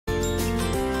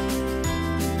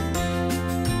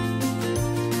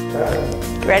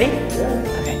Ready? Yeah.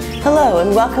 Okay. Hello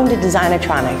and welcome to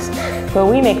Designatronics, where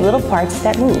we make little parts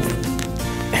that move.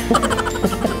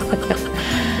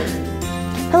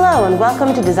 Hello and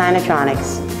welcome to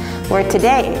Designatronics, where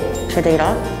today, should I take it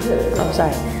off? Oh,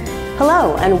 sorry.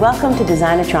 Hello and welcome to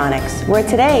Designatronics, where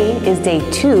today is day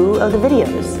 2 of the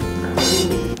videos.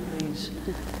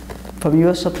 From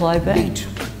your supply bank.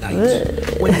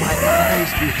 When my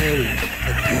eyes beheld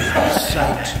a beautiful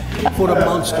sight, for a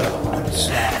monster would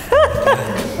slap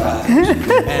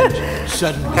and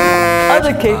suddenly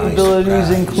Other capabilities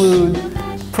include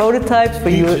prototypes for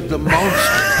you. the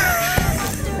monster.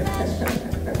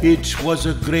 It was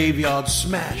a graveyard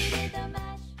smash.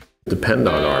 Depend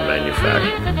on our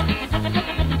manufacturing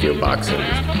gearbox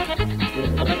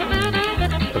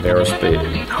of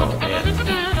aerospace. Oh man.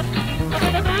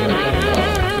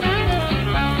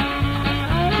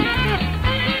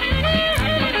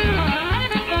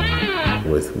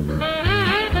 With the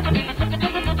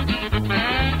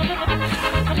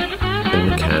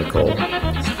mechanical. Damn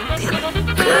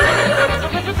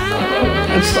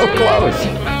it. It's so close.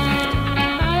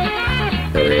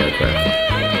 Very aircraft.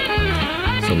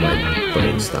 So my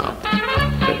brain stopped.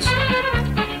 It's,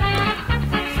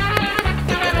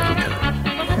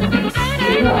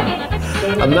 get that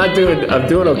every time. I'm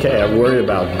doing okay. I'm worried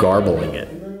about garbling it.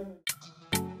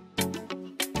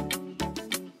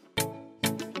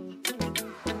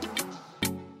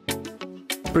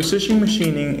 Precision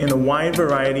machining in a wide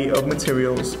variety of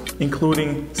materials,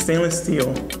 including stainless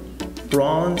steel,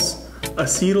 bronze,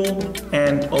 acetal,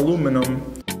 and aluminum.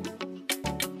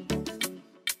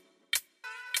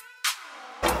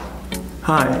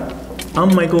 Hi,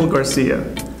 I'm Michael Garcia,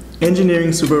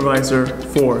 Engineering Supervisor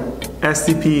for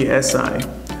STP-SI.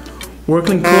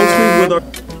 Working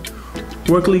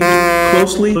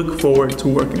closely, look forward to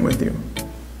working with you.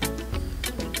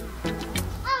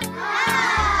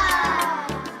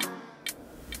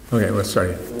 Okay, well,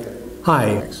 sorry.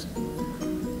 Hi.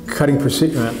 Cutting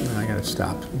precision. I gotta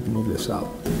stop. Move this up.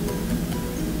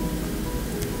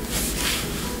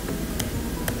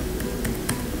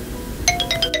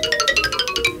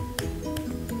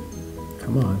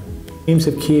 Come on. Teams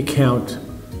of key account.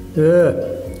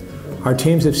 Our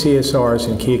teams of CSRs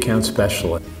and key account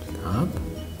specialists. Stop.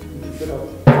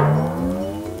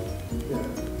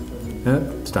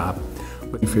 Stop.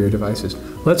 Looking for your devices.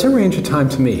 Let's arrange a time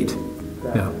to meet.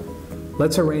 Now,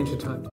 let's arrange a time.